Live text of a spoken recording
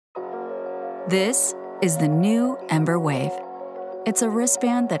This is the new Embr Wave. It's a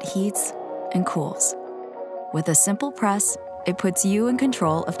wristband that heats and cools. With a simple press, it puts you in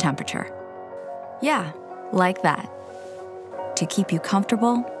control of temperature. Yeah, like that. To keep you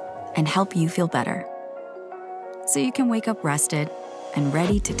comfortable and help you feel better. So you can wake up rested and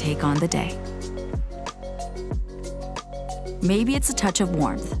ready to take on the day. Maybe it's a touch of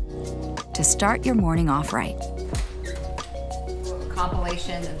warmth to start your morning off right.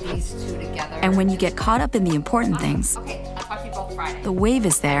 Compilation of these two together. And when you get caught up in the important things, okay, I'll talk to you both Friday. the Wave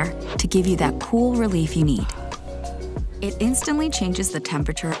is there to give you that cool relief you need. It instantly changes the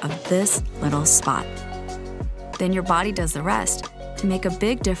temperature of this little spot. Then your body does the rest to make a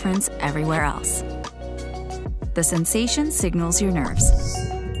big difference everywhere else. The sensation signals your nerves,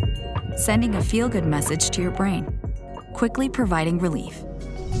 sending a feel-good message to your brain, quickly providing relief,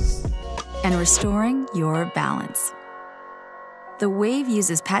 and restoring your balance. The Wave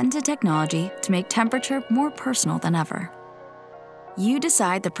uses patented technology to make temperature more personal than ever. You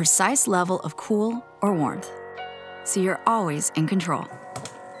decide the precise level of cool or warmth, so you're always in control.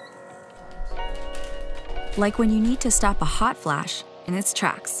 Like when you need to stop a hot flash in its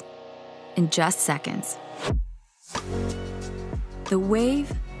tracks in just seconds. The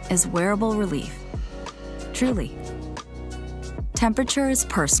Wave is wearable relief. Truly. Temperature is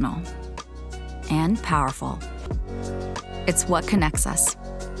personal and powerful. It's what connects us.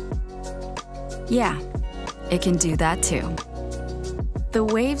 Yeah, it can do that too. The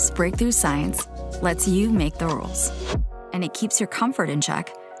Wave's breakthrough science lets you make the rules, and it keeps your comfort in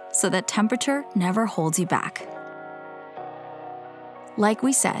check so that temperature never holds you back. Like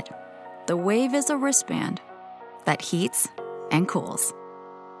we said, the Wave is a wristband that heats and cools.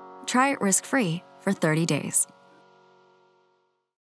 Try it risk-free for 30 days.